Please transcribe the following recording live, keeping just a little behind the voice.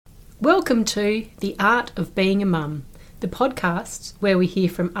Welcome to The Art of Being a Mum, the podcast where we hear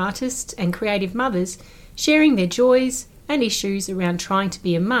from artists and creative mothers sharing their joys and issues around trying to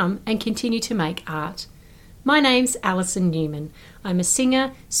be a mum and continue to make art. My name's Alison Newman. I'm a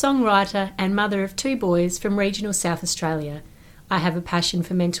singer, songwriter and mother of 2 boys from regional South Australia. I have a passion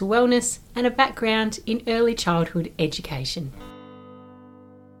for mental wellness and a background in early childhood education.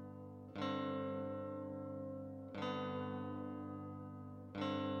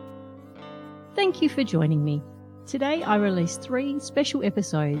 Thank you for joining me. Today I release 3 special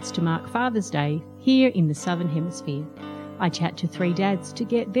episodes to mark Father's Day here in the Southern Hemisphere. I chat to 3 dads to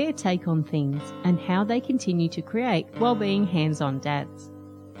get their take on things and how they continue to create while being hands-on dads.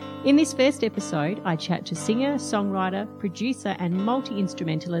 In this first episode, I chat to singer, songwriter, producer and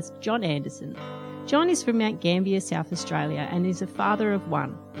multi-instrumentalist John Anderson. John is from Mount Gambier, South Australia and is a father of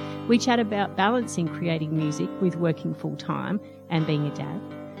 1. We chat about balancing creating music with working full-time and being a dad,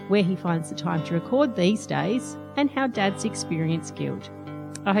 where he finds the time to record these days, and how dads experience guilt.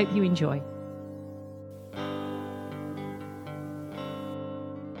 I hope you enjoy.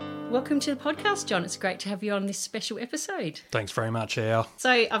 Welcome to the podcast, John. It's great to have you on this special episode. Thanks very much, Al. So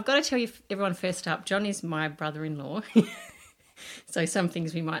I've got to tell you, everyone first up, John is my brother-in-law. So some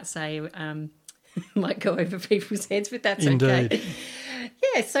things we might say might go over people's heads, but that's Indeed. Okay.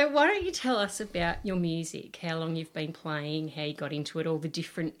 Yeah, so why don't you tell us about your music, how long you've been playing, how you got into it, all the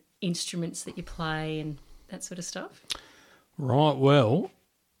different instruments that you play and that sort of stuff? Right, well,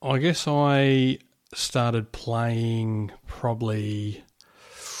 I guess I started playing probably,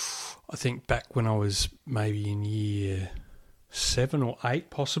 I think back when I was maybe in year 7 or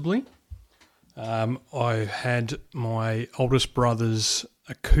 8 possibly. I had my oldest brother's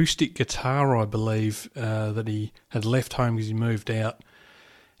acoustic guitar, I believe, that he had left home because he moved out.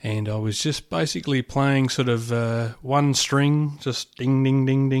 And I was just basically playing sort of 1 string, just ding, ding,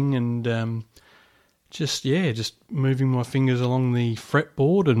 ding, ding, and just moving my fingers along the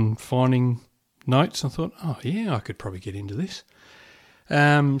fretboard and finding notes. I thought, oh, yeah, I could probably get into this.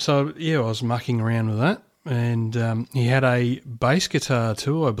 So, I was mucking around with that. And he had a bass guitar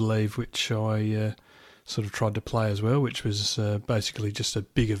too, I believe, which I sort of tried to play as well, which was basically just a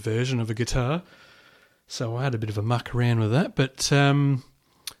bigger version of a guitar. So I had a bit of a muck around with that. But,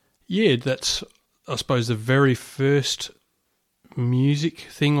 that's, I suppose, the very first music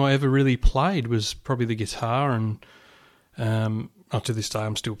thing I ever really played was probably the guitar. And up to this day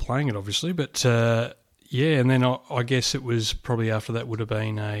I'm still playing it, obviously. But, and then I guess it was probably after that would have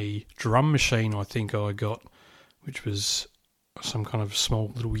been a drum machine I think I got, which was some kind of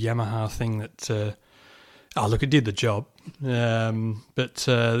small little Yamaha thing that, it did the job. I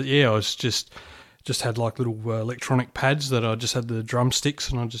was just had like little electronic pads that I just had the drumsticks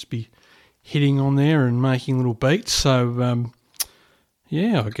and I'd just be hitting on there and making little beats. So,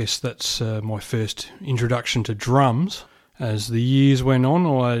 I guess that's my first introduction to drums. As the years went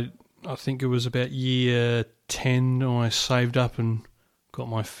on, I think it was about year 10 I saved up and got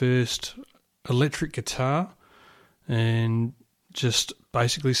my first electric guitar and just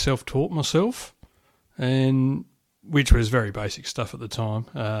basically self-taught myself, and which was very basic stuff at the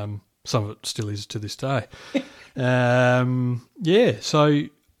time. Some of it still is to this day. So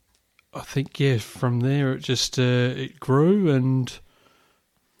I think, from there it just it grew, and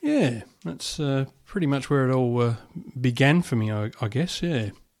that's pretty much where it all began for me, I guess, yeah.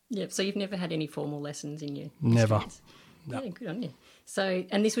 Yeah, so you've never had any formal lessons in your Never. Instruments? No. Yeah, good on you. So,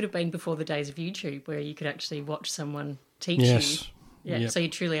 and this would have been before the days of YouTube where you could actually watch someone teach you. Yeah, yep. So you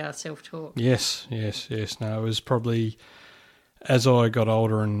truly are self-taught. Yes. No, it was probably as I got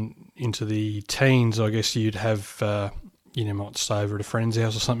older and into the teens, I guess you'd have, might stay over at a friend's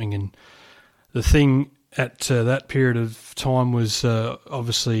house or something, and the thing at that period of time was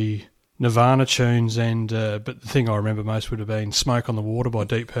obviously Nirvana tunes, and but the thing I remember most would have been "Smoke on the Water" by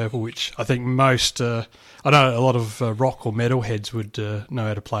Deep Purple, which I think most, I know a lot of rock or metal heads would know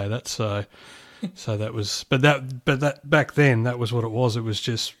how to play that. So that was, but that back then that was what it was. It was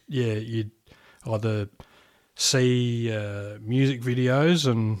just you'd either see music videos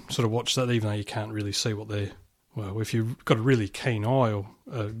and sort of watch that, even though you can't really see what they're. Well, if you've got a really keen eye or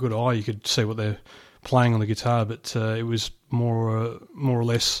a good eye, you could see what they're playing on the guitar. But it was more or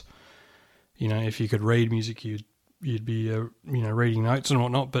less. If you could read music, you'd be, reading notes and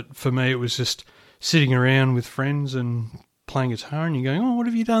whatnot. But for me, it was just sitting around with friends and playing guitar, and you're going, "Oh, what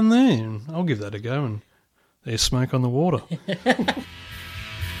have you done there?" And I'll give that a go. And there's "Smoke on the Water."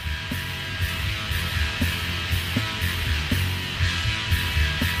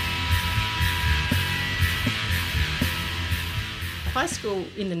 High school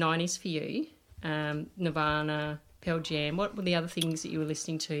in the 90s for you, Nirvana, Pearl Jam. What were the other things that you were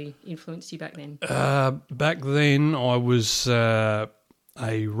listening to influenced you back then? Back then, I was a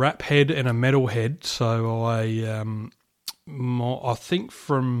rap head and a metal head. So I think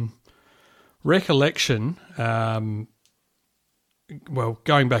from recollection, going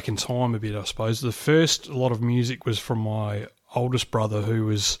back in time a bit, I suppose, the first lot of music was from my oldest brother, who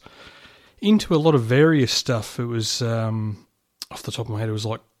was into a lot of various stuff. It was, off the top of my head, it was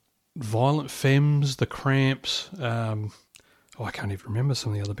like Violent Femmes, The Cramps. I can't even remember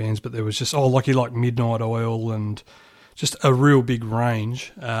some of the other bands, but there was just, like Midnight Oil and just a real big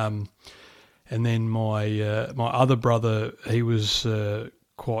range. And then my other brother, he was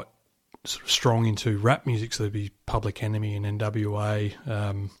quite sort of strong into rap music, so there'd be Public Enemy and NWA.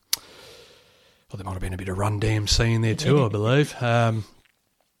 There might have been a bit of Run DMC in there too, I believe.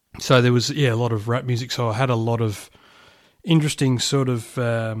 So there was, a lot of rap music. So I had a lot of interesting sort of,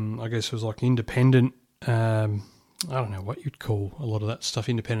 I guess it was like independent, I don't know what you'd call a lot of that stuff,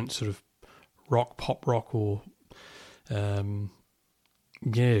 independent sort of rock, pop rock, or,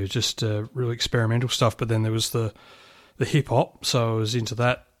 it was just real experimental stuff. But then there was the hip hop, so I was into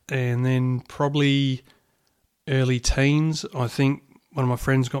that. And then probably early teens, I think one of my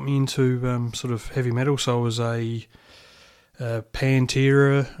friends got me into sort of heavy metal. So I was a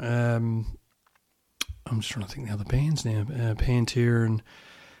Pantera. I'm just trying to think the other bands now. Pantera and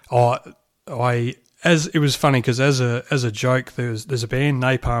it was funny because as a joke, there's a band,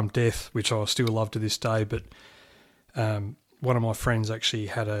 Napalm Death, which I still love to this day. But one of my friends actually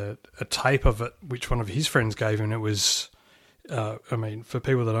had a tape of it, which one of his friends gave him. And it was, for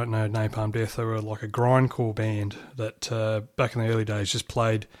people that don't know Napalm Death, they were like a grindcore band that back in the early days just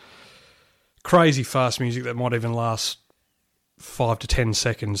played crazy fast music that might even last 5 to 10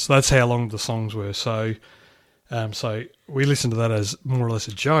 seconds. That's how long the songs were. So we listened to that as more or less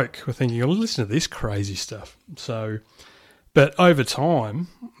a joke. We're thinking, listen to this crazy stuff. So, but over time,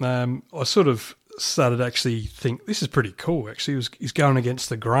 I sort of started to actually think this is pretty cool. Actually, he's going against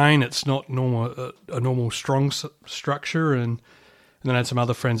the grain. It's not normal a normal strong structure, and then I had some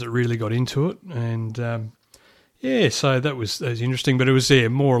other friends that really got into it, and so that was interesting. But it was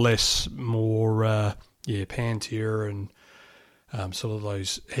more or less Pantera and sort of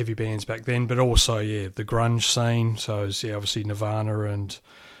those heavy bands back then, but also the grunge scene. So it was obviously Nirvana and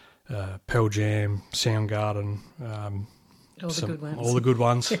Pearl Jam, Soundgarden, all the good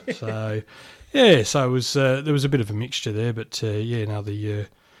ones. So so it was there was a bit of a mixture there, but I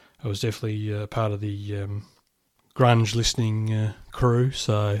was definitely part of the grunge listening crew.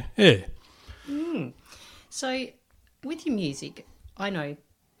 So So with your music, I know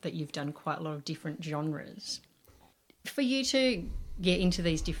that you've done quite a lot of different genres. For you to get into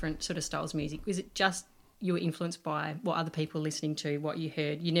these different sort of styles of music, was it just you were influenced by what other people were listening to, what you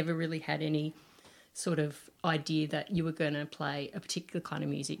heard? You never really had any sort of idea that you were going to play a particular kind of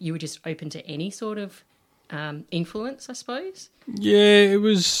music? You were just open to any sort of influence, I suppose? Yeah, it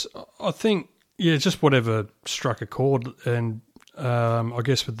was, I think, just whatever struck a chord. And I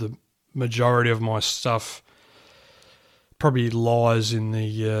guess with the majority of my stuff probably lies in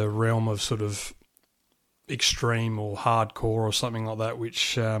the realm of sort of extreme or hardcore or something like that,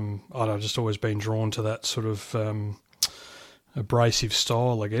 which I've just always been drawn to that sort of abrasive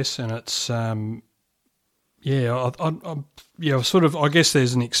style, I guess. And it's I guess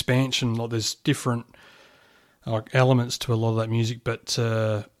there's an expansion, like there's different elements to a lot of that music, but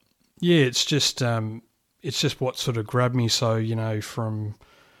it's just what sort of grabbed me. So from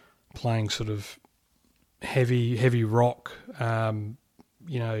playing sort of heavy rock,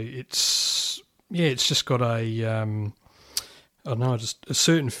 it's just got a I don't know, just a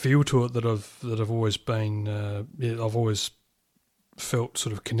certain feel to it that I've always been I've always felt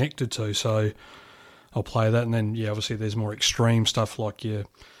sort of connected to. So I'll play that, and then obviously there's more extreme stuff like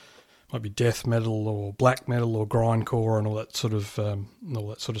might be death metal or black metal or grindcore and all that sort of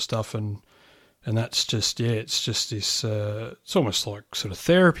stuff, and that's just it's just this it's almost like sort of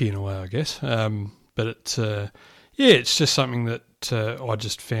therapy in a way, I guess. But it's just something that I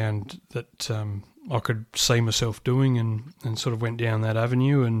just found that I could see myself doing, and sort of went down that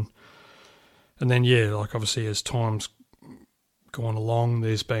avenue, and then like obviously as time's gone along,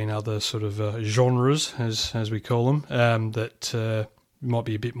 there's been other sort of genres as we call them that might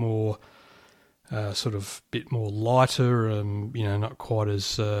be a bit more bit more lighter, not quite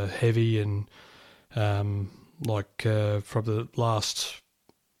as heavy, and from the last,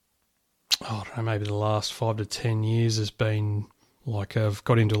 I don't know, maybe the last 5 to 10 years has been like I've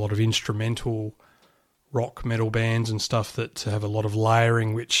got into a lot of instrumental rock metal bands and stuff that have a lot of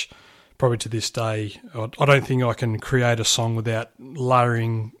layering, which probably to this day I don't think I can create a song without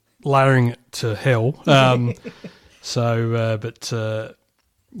layering it to hell. So,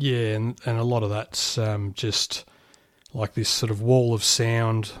 yeah, and a lot of that's just like this sort of wall of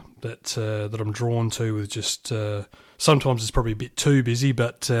sound that I'm drawn to. With just sometimes it's probably a bit too busy,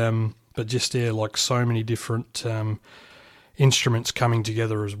 but just like so many different instruments coming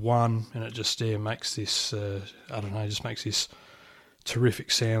together as one, and it just makes this just makes this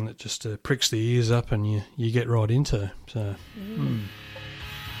terrific sound that just pricks the ears up, and you get right into. So.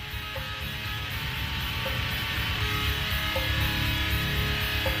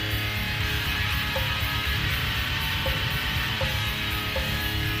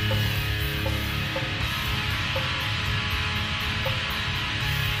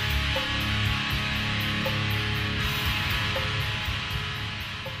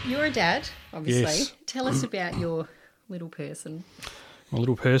 You're a dad, obviously. Yes. Tell us about your little person. My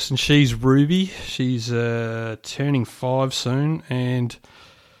little person, she's Ruby. She's turning 5 soon, and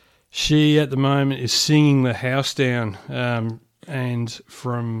she at the moment is singing the house down. And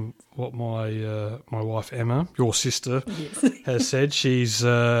from what my wife Emma, your sister, Yes. has said, she's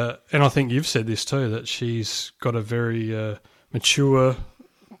and I think you've said this too, that she's got a very mature,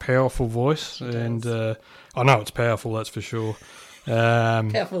 powerful voice, and I know it's powerful, that's for sure.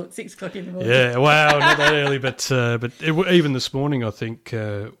 Powerful at 6 o'clock in the morning. Yeah, well, not that early, but even this morning, I think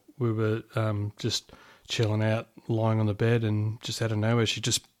we were just chilling out, lying on the bed, and just out of nowhere, she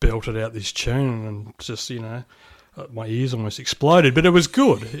just belted out this tune, and just my ears almost exploded. But it was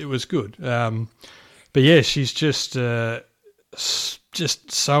good. It was good. But yeah, she's just so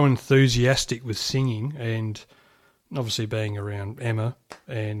enthusiastic with singing, and obviously being around Emma,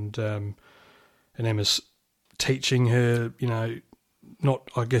 and Emma's teaching her,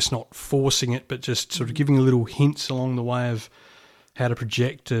 not forcing it, but just sort of giving her little hints along the way of how to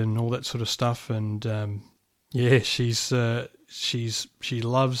project and all that sort of stuff. And she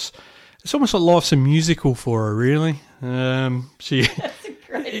loves. It's almost like life's a musical for her, really. That's a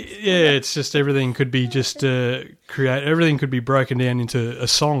great it's just everything could be just everything could be broken down into a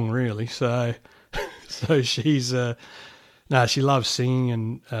song, really. So she's she loves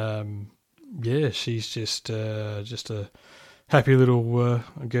singing, and she's just a happy little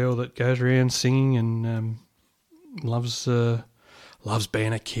girl that goes around singing, and loves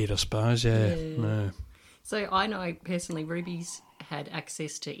being a kid, I suppose. Yeah. So I know personally Ruby's had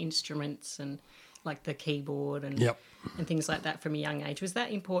access to instruments and like the keyboard and things like that from a young age. Was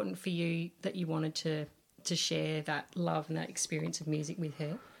that important for you, that you wanted to share that love and that experience of music with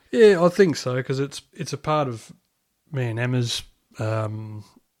her? Yeah, I think so, because it's a part of me and Emma's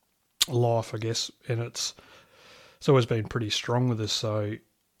life, I guess, and it's always been pretty strong with us. So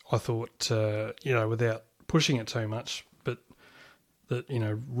I thought, without pushing it too much, but that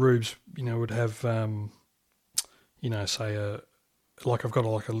Rubes, would have, say like I've got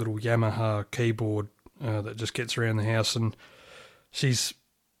a little Yamaha keyboard that just gets around the house, and she's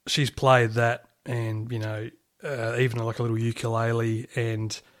played that, and even like a little ukulele,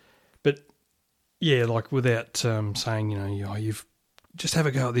 like without saying you've just have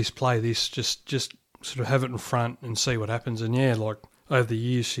a go at this, play this, just sort of have it in front and see what happens. And like over the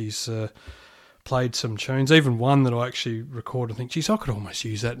years she's played some tunes, even one that I actually recorded. I think, geez, I could almost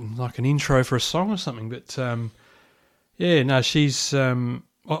use that in like an intro for a song or something. But she's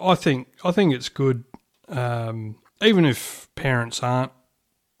I think it's good, even if parents aren't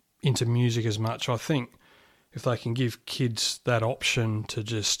into music as much. I think if they can give kids that option to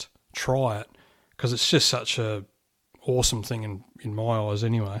just try it, because it's just such a awesome thing in my eyes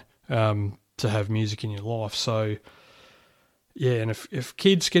anyway, to have music in your life. So and if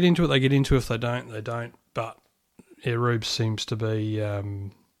kids get into it, they get into it. If they don't, they don't. But Rube seems to be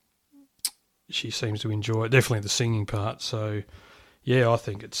she seems to enjoy it, definitely the singing part. So I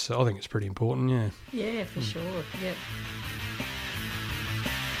think it's pretty important. Yeah, for sure. Yep.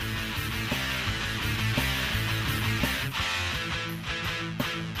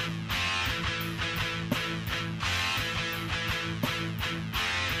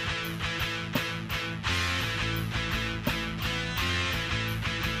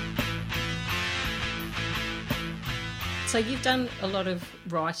 So you've done a lot of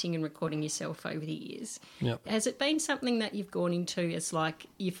writing and recording yourself over the years. Yep. Has it been something that you've gone into as like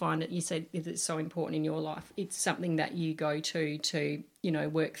you find it, you said it's so important in your life, it's something that you go to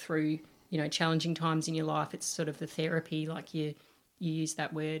work through, challenging times in your life? It's sort of the therapy, like you use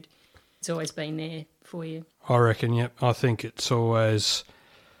that word. It's always been there for you. I reckon, yep. I think it's always,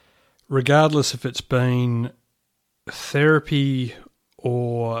 regardless if it's been therapy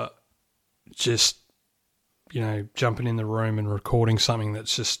or just jumping in the room and recording something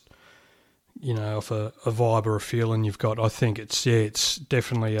that's just, off a vibe or a feeling you've got. I think it's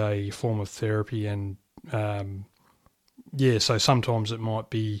definitely a form of therapy, and so sometimes it might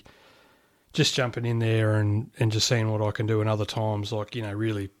be just jumping in there and just seeing what I can do, and other times, like,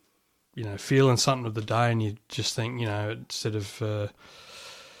 really, feeling something of the day, and you just think, instead of, I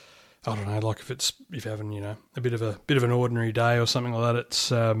don't know, like if you're having, a bit of an ordinary day or something like that,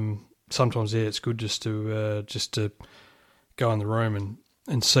 it's sometimes, it's good just to go in the room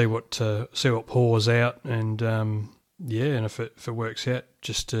and see what pours out, and and if it works out,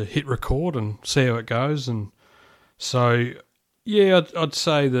 just to hit record and see how it goes. And so, I'd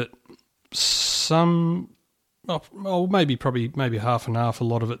say that maybe half and half. A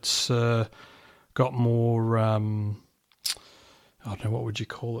lot of it's got more, I don't know, what would you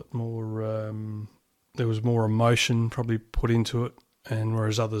call it? More, there was more emotion probably put into it, and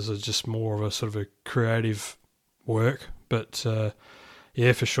whereas others are just more of a sort of a creative work. But for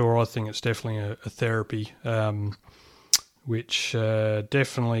sure, I think it's definitely a therapy, which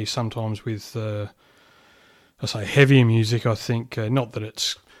definitely sometimes with, I say heavier music, I think, not that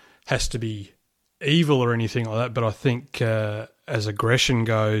it's has to be evil or anything like that, but I think as aggression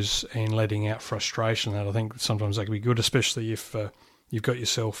goes and letting out frustration, that I think sometimes that can be good, especially if you've got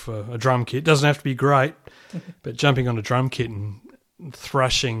yourself a drum kit. It doesn't have to be great, but jumping on a drum kit and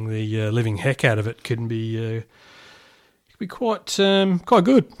thrashing the living heck out of it can be quite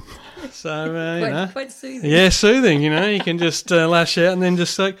good. So quite soothing. Yeah, soothing. You can just lash out and then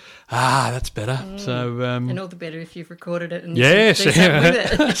just like, that's better. So and all the better if you've recorded it and yes, do something with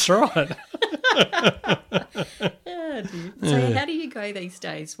it. That's right. So how do you go these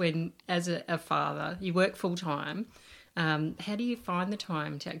days when, as a father, you work full time? How do you find the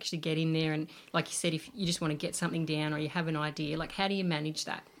time to actually get in there? And like you said, if you just want to get something down or you have an idea, like how do you manage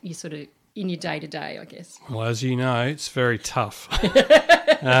that? You sort of in your day-to-day, I guess. Well, as you know, it's very tough.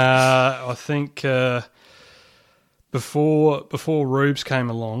 I think before Rubes came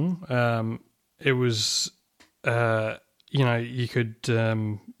along, it was, you could,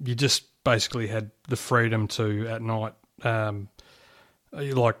 you just basically had the freedom to, at night,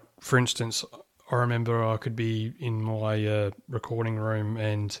 like, for instance, I remember I could be in my recording room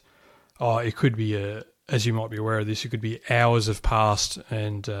and it could be as you might be aware of this, it could be hours have passed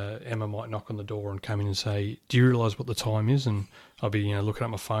and Emma might knock on the door and come in and say, do you realise what the time is? And I'll be looking at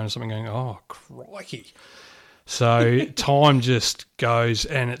my phone or something going, oh, crikey. So time just goes,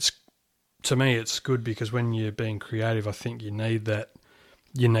 and to me it's good because when you're being creative, I think you need that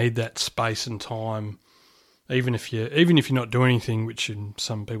space and time. Even if you're not doing anything, which in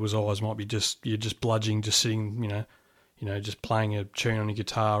some people's eyes might be you're just bludging, just sitting, just playing a tune on your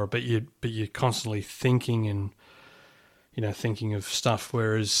guitar, but you're constantly thinking and thinking of stuff.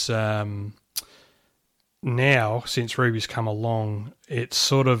 Whereas now, since Ruby's come along, it's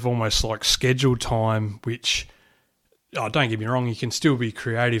sort of almost like scheduled time. Which, don't get me wrong, you can still be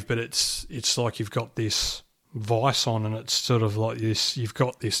creative, but it's like you've got this vice on, and it's sort of like this. You've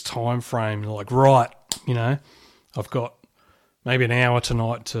got this time frame, like right, I've got maybe an hour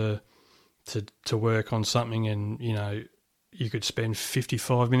tonight to work on something, and you could spend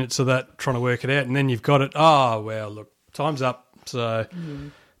 55 minutes of that trying to work it out, and then you've got it. Oh well, look, time's up. So,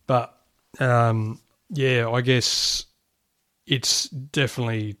 but I guess it's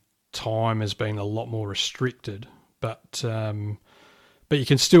definitely time has been a lot more restricted, but you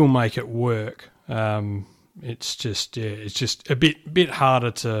can still make it work. It's just a bit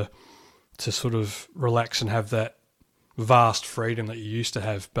harder to sort of relax and have that vast freedom that you used to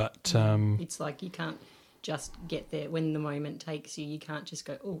have, but it's like you can't just get there when the moment takes you. You can't just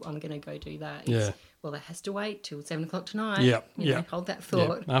go, oh, I'm going to go do that. Well, that has to wait till 7 o'clock tonight. Yeah. Hold that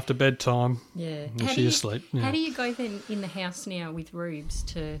thought. Yeah. After bedtime. Yeah. When she's asleep. Yeah. How do you go then in the house now with Rubes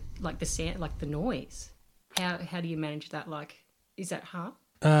to like the sound, like the noise? How do you manage that? Like, is that hard?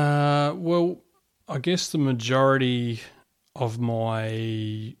 Well, I guess the majority of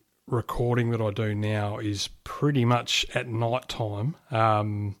my recording that I do now is pretty much at night time.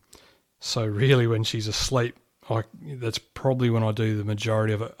 So really when she's asleep, that's probably when I do the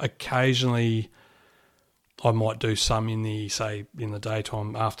majority of it. Occasionally I might do some in the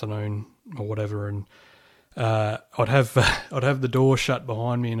daytime, afternoon or whatever, and I'd have the door shut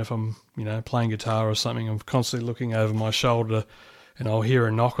behind me, and if I'm playing guitar or something, I'm constantly looking over my shoulder and I'll hear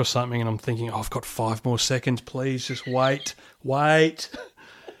a knock or something, and I'm thinking, I've got 5 more seconds, please, just wait.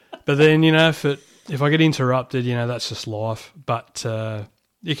 But then, if I get interrupted, that's just life. But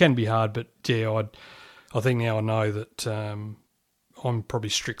it can be hard. But yeah, I think now I know that I'm probably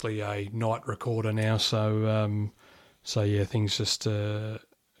strictly a night recorder now. So yeah, things just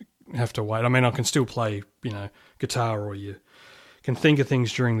have to wait. I mean, I can still play, guitar, or you can think of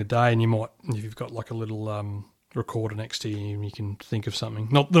things during the day, and you might, if you've got like a little recorder next to you and you can think of something.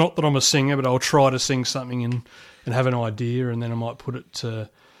 Not that I'm a singer, but I'll try to sing something and have an idea, and then I might put it to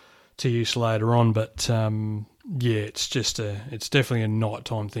use later on. But it's definitely a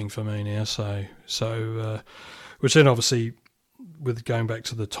nighttime thing for me now. So which then obviously, with going back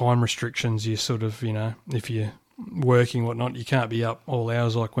to the time restrictions, you sort of, if you're working whatnot, you can't be up all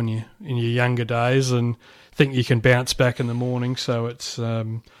hours like when you're in your younger days and think you can bounce back in the morning. So it's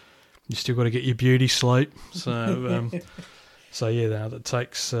you still got to get your beauty sleep. So that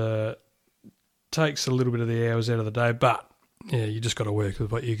takes a little bit of the hours out of the day, but yeah, you just got to work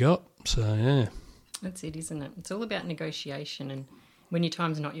with what you got. So yeah, that's it, isn't it? It's all about negotiation, and when your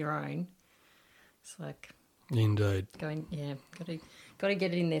time's not your own, it's like indeed got to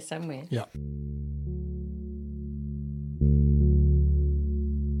get it in there somewhere. Yeah.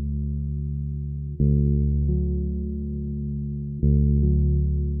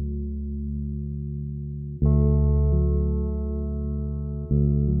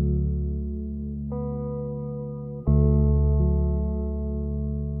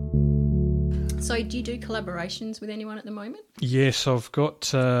 So do you do collaborations with anyone at the moment? Yes, I've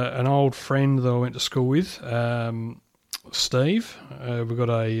got an old friend that I went to school with, Steve. We've got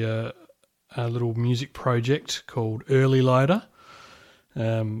a little music project called Early Later.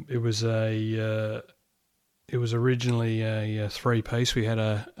 It was originally a 3-piece. We had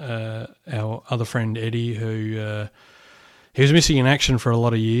our other friend Eddie, who he was missing in action for a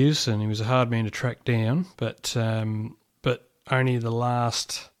lot of years, and he was a hard man to track down. But only the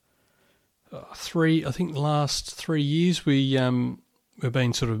last the last 3 years we've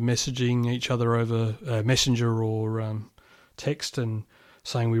been sort of messaging each other over Messenger or text and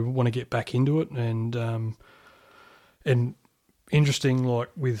saying we want to get back into it. And interesting, like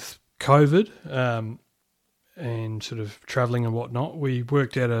with COVID and sort of travelling and whatnot, we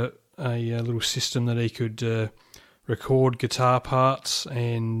worked out a little system that he could record guitar parts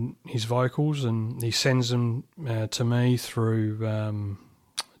and his vocals, and he sends them to me through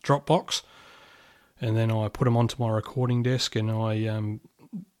Dropbox. And then I put them onto my recording desk and I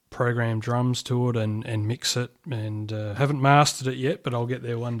program drums to it and mix it. And haven't mastered it yet, but I'll get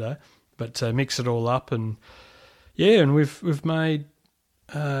there one day. But mix it all up, and and we've made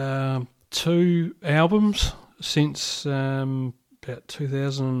 2 albums since about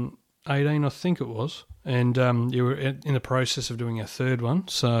 2018, I think it was. And you were in the process of doing a 3rd one.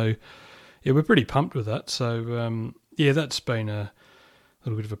 So yeah, we're pretty pumped with that. So that's been a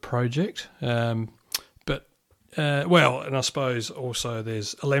little bit of a project. And I suppose also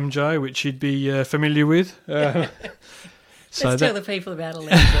there's LMJ, which you'd be familiar with. Let's tell the people about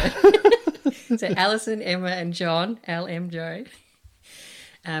LMJ. So Alison, Emma and John, LMJ.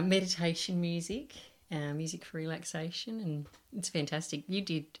 Meditation music, music for relaxation, and it's fantastic. You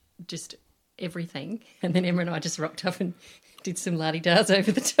did just everything, and then Emma and I just rocked up and did some la-di-das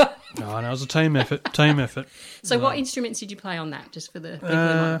over the top. No, it was a team effort. So what instruments did you play on that, just for the people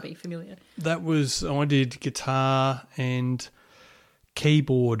who might be familiar? I did guitar and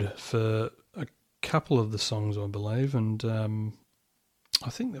keyboard for a couple of the songs, I believe, and I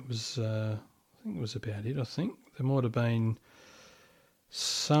think that was about it. I think there might have been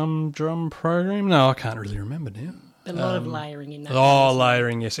some drum program. No, I can't really remember now. A lot of layering in that. Oh,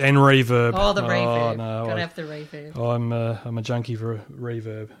 layering, yes, and reverb. Oh, the reverb. No, gotta have the reverb. I'm a junkie for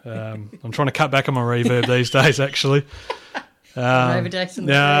reverb. I'm trying to cut back on my reverb these days, actually. No,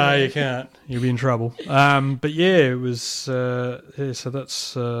 you can't. You'll be in trouble. But yeah, it was. So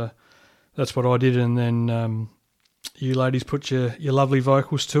that's what I did, and then you ladies put your lovely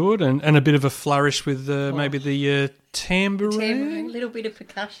vocals to it, and a bit of a flourish with maybe the tambourine, a little bit of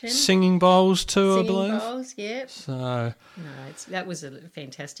percussion, singing bowls too, I believe. Singing bowls, yep. So that was a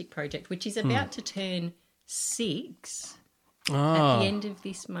fantastic project, which is about to turn 6 at the end of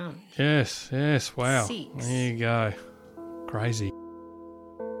this month. Yes, wow. 6. There you go. Crazy.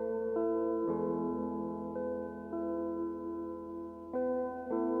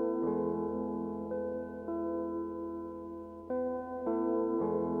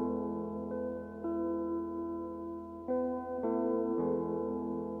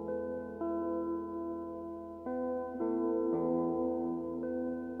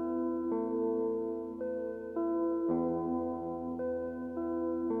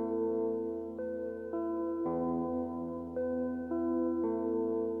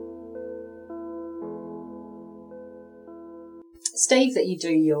 Steve, that you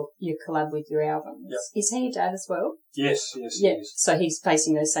do your collab with your albums, is he your dad as well? Yes, yeah. He is. So he's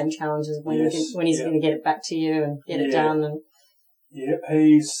facing those same challenges when he's going to get it back to you and get it done. And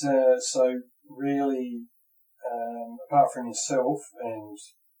he's so really, apart from himself and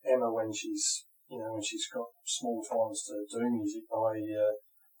Emma when she's when she's got small times to do music, I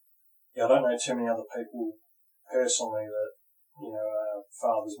don't know too many other people personally that,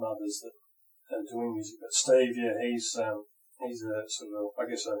 fathers, mothers that are doing music. But Steve, he's a sort of, I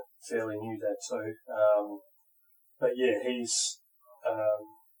guess, a fairly new dad too. But yeah, he's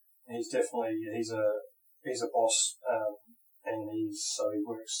definitely, he's a boss, and he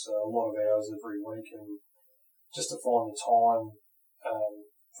works a lot of hours every week, and just to find the time,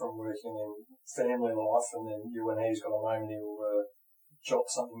 from working in family life, and then when he's got a moment, he'll jot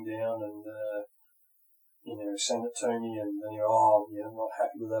something down and send it to me, and then I'm not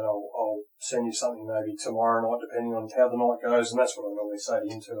happy with that. I'll send you something maybe tomorrow night, depending on how the night goes, and that's what I normally say to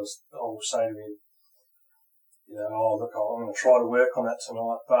him too. I'll say to him, look, I'm going to try to work on that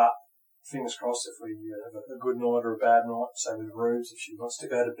tonight, but fingers crossed if we have a good night or a bad night, say with Rubes, if she wants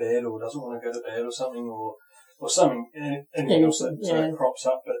to go to bed or doesn't want to go to bed or something, or something, anything else that crops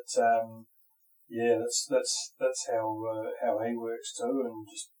up. But that's how he works too, and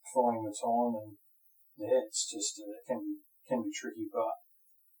just finding the time. And it's just it can be tricky, but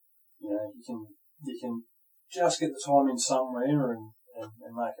you can just get the time in somewhere and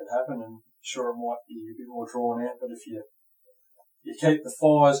make it happen. And sure, it might be a bit more drawn out, but if you keep the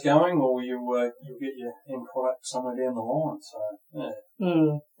fires going, or you'll get your end product somewhere down the line. So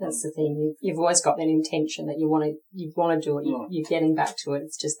yeah, that's the thing. You've always got that intention that you want to do it. You're getting back to it.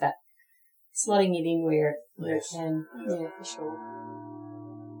 It's just that slotting it in where it can. Yeah, for sure.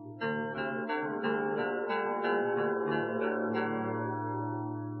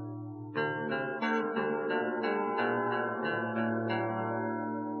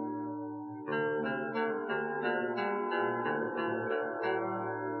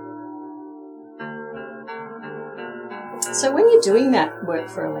 So when you're doing that work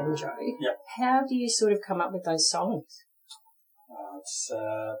for Alenjo, how do you sort of come up with those songs? It's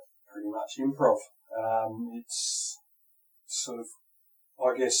pretty much improv. It's sort of,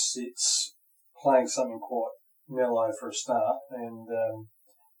 I guess it's playing something quite mellow for a start, and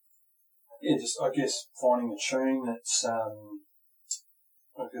just I guess finding a tune that's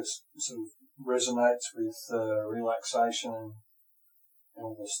I guess sort of resonates with relaxation and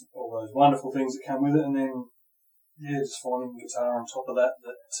all those wonderful things that come with it, and then just finding the guitar on top of that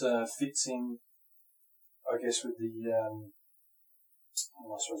fits in, I guess, with the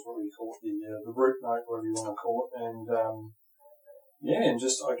I suppose what do you call it, the root note, whatever you want to call it, and and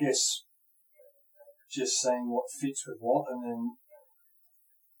just I guess just seeing what fits with what, and then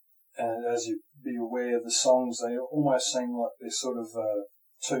as you be aware of the songs, they almost seem like they're sort of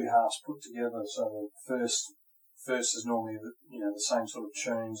two halves put together. So the first is normally the same sort of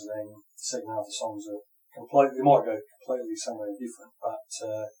tunes, and then the second half of the songs are completely, they might go completely somewhere different,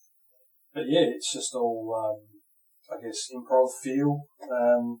 but yeah, it's just all I guess improv feel,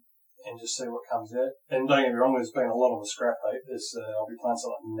 and just see what comes out. And don't get me wrong, there's been a lot on the scrap heap. I'll be playing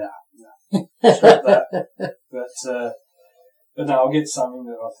something like scrap that, but no, I'll get something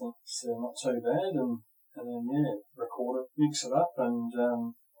that I think's not too bad, and then record it, mix it up, and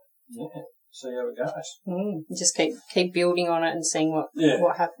see how it goes. Just keep building on it and seeing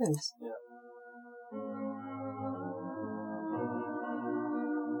what happens. Yeah.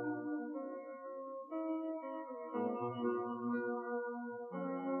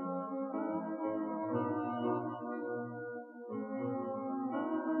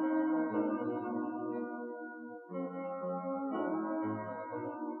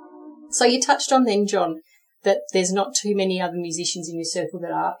 So you touched on then, John, that there's not too many other musicians in your circle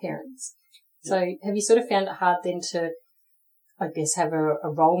that are parents. So have you sort of found it hard then to, I guess, have a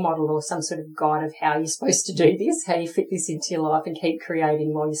role model or some sort of guide of how you're supposed to do this, how you fit this into your life and keep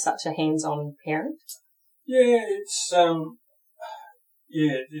creating while you're such a hands-on parent? Yeah, it's I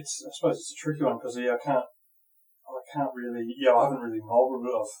suppose it's a tricky one because I can't really, I haven't really molded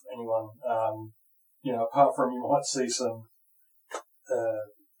it off anyone. Apart from you might see some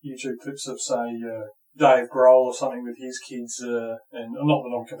YouTube clips of, say, Dave Grohl or something with his kids, and not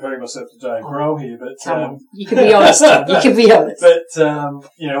that I'm comparing myself to Dave Grohl here, but you can be honest. You can be honest. But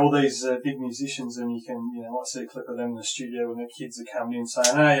all these big musicians, and you can might see a clip of them in the studio when their kids are coming in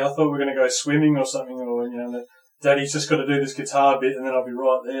saying, "Hey, I thought we were going to go swimming or something," or Daddy's just got to do this guitar bit, and then I'll be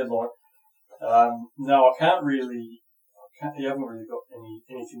right there. No, I can't really. You haven't really got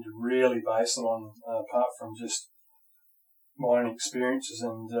anything to really base it on apart from just my own experiences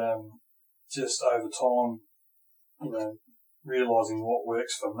and just over time, realising what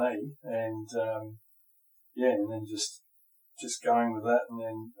works for me and and then just going with that. And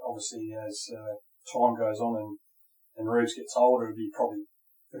then obviously as time goes on and Rubes gets older, it'll be probably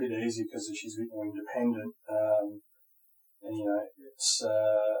a bit easier because she's a bit more independent. It's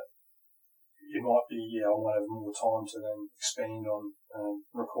it might be, I might have more time to then expand on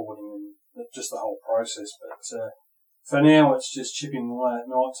recording and just the whole process. But for now, it's just chipping away at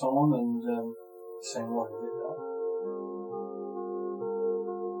night time and seeing what I can get done.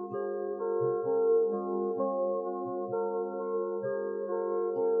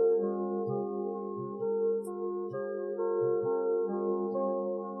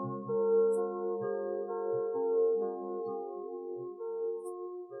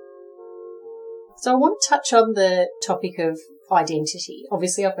 So I want to touch on the topic of identity.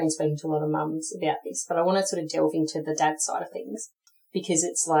 Obviously, I've been speaking to a lot of mums about this, but I want to sort of delve into the dad side of things because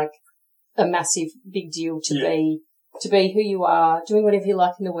it's like a massive, big deal to be who you are, doing whatever you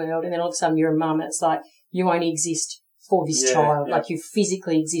like in the world, and then all of a sudden you're a mum and it's like you only exist for this child, like you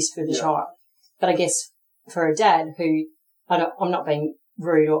physically exist for the child. But I guess for a dad who, I'm not being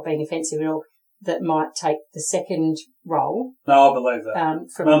rude or being offensive at all, that might take the second role. No, I believe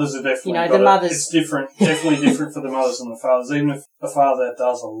that. Mothers are definitely, the mothers. It's different, definitely different for the mothers and the fathers. Even if the father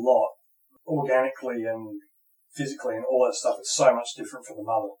does a lot organically and physically and all that stuff, it's so much different for the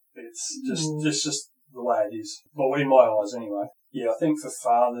mother. It's just the way it is. Well, in my eyes anyway. Yeah, I think for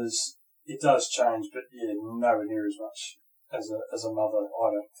fathers, it does change, but nowhere near as much as a mother,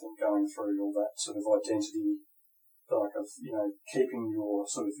 I don't think, going through all that sort of identity, like of, keeping your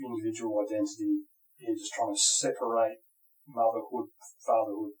sort of individual identity, just trying to separate motherhood,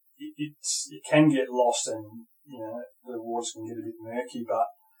 fatherhood. It can get lost and, the waters can get a bit murky, but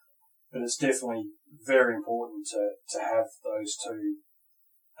it's definitely very important to have those two,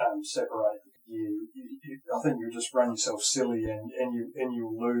 separate. I think you just run yourself silly and you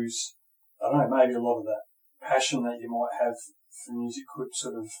lose, I don't know, maybe a lot of that passion that you might have for music could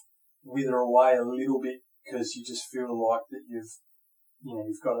sort of wither away a little bit, because you just feel like that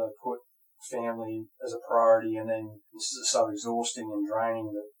you've got to put family as a priority, and then this is so exhausting and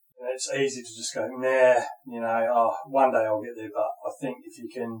draining that it's easy to just go, one day I'll get there. But I think if you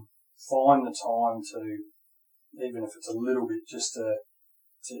can find the time to, even if it's a little bit, just to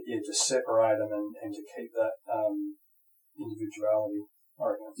separate them and to keep that individuality, I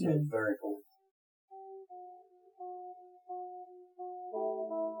reckon it's very important.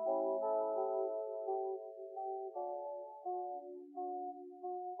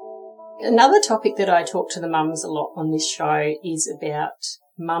 Another topic that I talk to the mums a lot on this show is about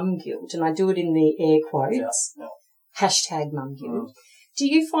mum guilt, and I do it in the air quotes, hashtag mum guilt. Do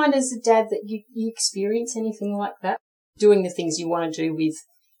you find as a dad that you experience anything like that? Doing the things you want to do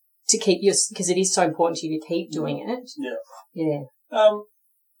to keep because it is so important to you to keep doing it. Yeah.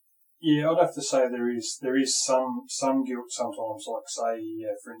 I'd have to say there is some guilt sometimes, like say,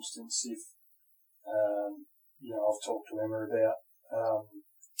 for instance, if, I've talked to Emma about,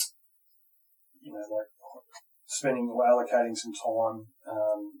 like allocating some time,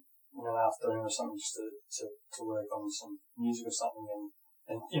 in an afternoon or something just to work on some music or something,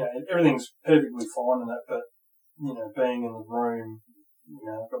 and everything's perfectly fine in that, but, being in the room,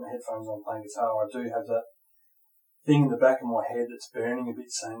 I've got my headphones on playing guitar, I do have that thing in the back of my head that's burning a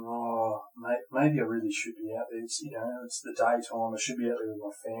bit, saying, maybe I really should be out there. It's, it's the daytime, I should be out there with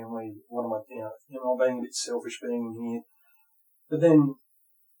my family. What am I, am I being a bit selfish being here? But then,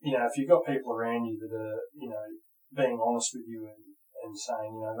 if you've got people around you that are, being honest with you and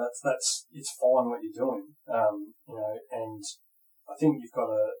saying, that's, it's fine what you're doing, and I think you've got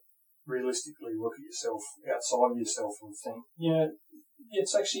to realistically look at yourself outside of yourself and think,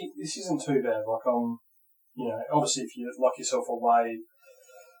 it's actually, this isn't too bad. Like obviously if you lock yourself away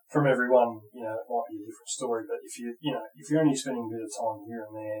from everyone, it might be a different story, but if you're only spending a bit of time here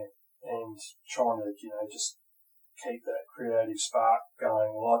and there and trying to, just keep that creative spark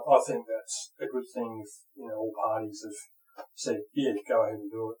going, well, I think that's a good thing if, all parties have said, go ahead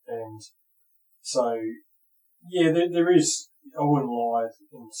and do it. And so, there is, I wouldn't lie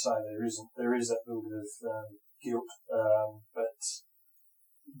and say there is that little bit of guilt, but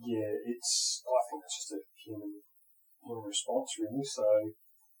I think it's just a human response really. So,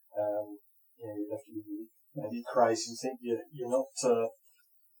 you'd have to be maybe crazy to think you're not,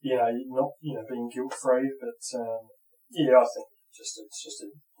 being guilt free, but, I think it's just a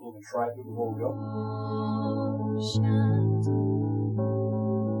human trait that we've all got.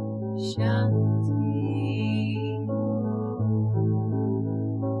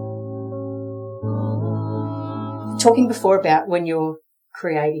 Talking before about when you're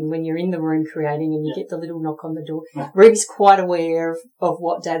in the room creating and you get the little knock on the door. Ruby's quite aware of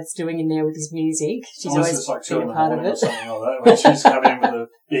what Dad's doing in there with his music. She's always like been a part of it. Or something like that. When she's coming in with a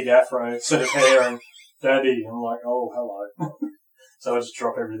big afro, set of hair, and Daddy, I'm like, oh, hello. So I just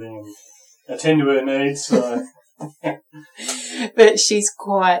drop everything and attend to her needs. So But she's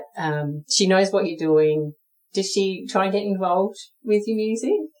quite, she knows what you're doing. Does she try and get involved with your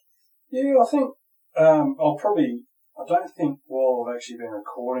music? Yeah, I think I don't think while I've actually been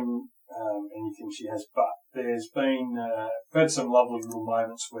recording anything she has, but there's been, I've had some lovely little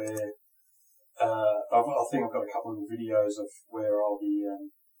moments where I think I've got a couple of videos of where I'll be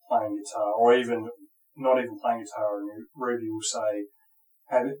playing guitar, or even not even playing guitar, and Ruby will say,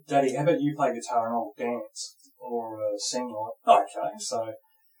 Daddy, how about you play guitar and I'll dance or sing? Like, okay, so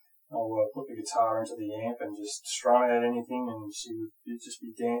I'll put the guitar into the amp and just strum out anything, and she would just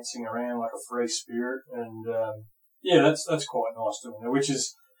be dancing around like a free spirit, and yeah, that's quite nice doing that, which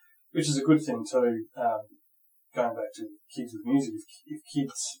is a good thing too. Going back to kids with music, if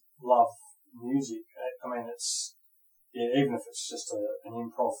kids love music, I mean, it's, yeah, even if it's just an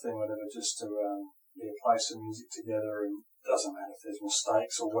improv thing or whatever, just to play some music together, and it doesn't matter if there's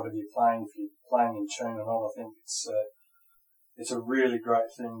mistakes or whatever you're playing, if you're playing in tune or not. I think it's a really great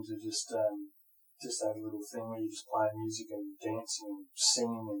thing to just have a little thing where you just play music and dancing and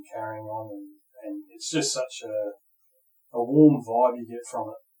singing and carrying on, and it's just such a warm vibe you get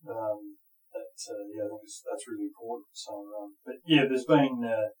from it. I think that's really important. So, but yeah, there's been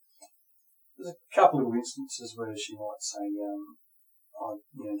there's a couple of instances where she might say,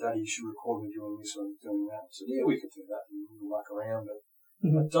 Daddy, you should record me doing this or doing that. So yeah, we could do that and we'll muck around. But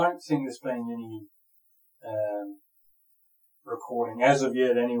I don't think there's been any recording as of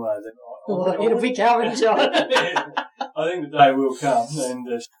yet. Anyway, it'll be coming, John. I think the day will come, and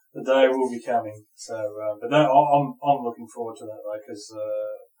the day will be coming. So, but that, I'm looking forward to that though, because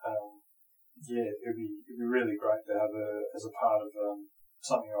it'd be really great to have her as a part of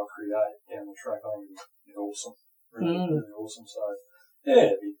something I create down the track. I think it'd be awesome, really awesome. So, yeah,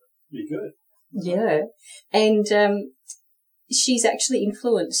 it'd be good. Yeah, and she's actually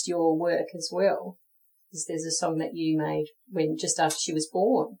influenced your work as well. There's a song that you made just after she was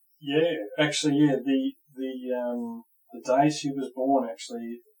born. Yeah, actually, yeah, the day she was born,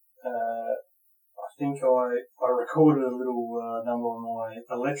 actually, I think I recorded a little number on my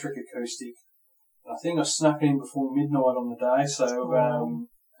electric acoustic. I think I snuck in before midnight on the day, so I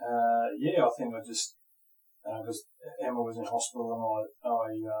think I just because Emma was in hospital and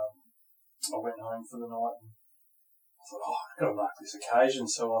I went home for the night and I thought, I've got to mark this occasion.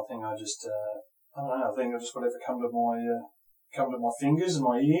 So I think I just I don't know. I think I just whatever come to my fingers and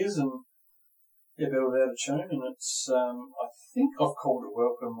my ears, and belted out a tune. And it's I think I've called it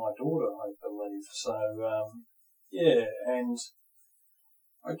 "Welcome My Daughter," I believe. So and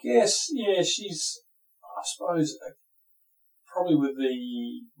I guess she's, I suppose, probably with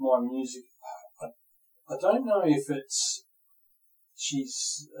my music. I don't know if it's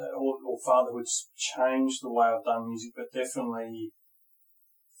she's or fatherhood's changed the way I've done music, but definitely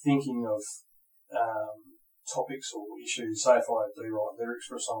thinking of topics or issues. Say if I do write lyrics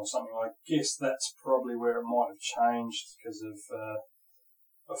for a song or something, I guess that's probably where it might have changed because of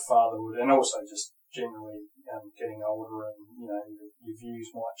fatherhood, and also just generally getting older, and your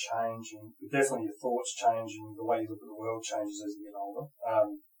views might change, and definitely your thoughts change, and the way you look at the world changes as you get older.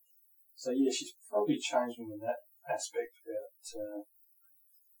 So yeah, she's probably changed me in that aspect about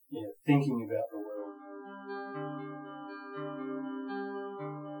thinking about the world.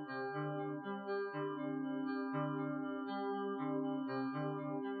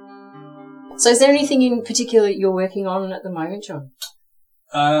 So is there anything in particular you're working on at the moment, John?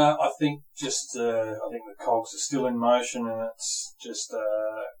 I think just I think the cogs are still in motion, and it's just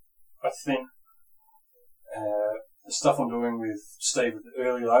I think the stuff I'm doing with Steve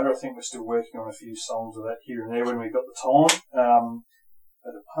early later, I think we're still working on a few songs of that here and there when we've got the time.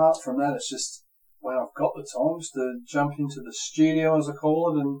 But apart from that, it's just when I've got the time just to jump into the studio, as I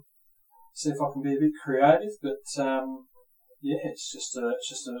call it, and see if I can be a bit creative. But it's just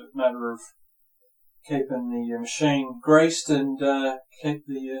a matter of keeping the machine greased and keep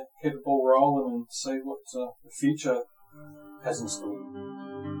the ball rolling and see what the future has in store.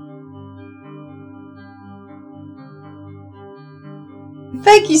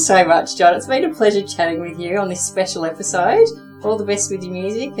 Thank you so much, John. It's been a pleasure chatting with you on this special episode. All the best with your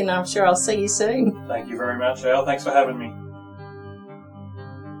music, and I'm sure I'll see you soon. Thank you very much, Al. Thanks for having me.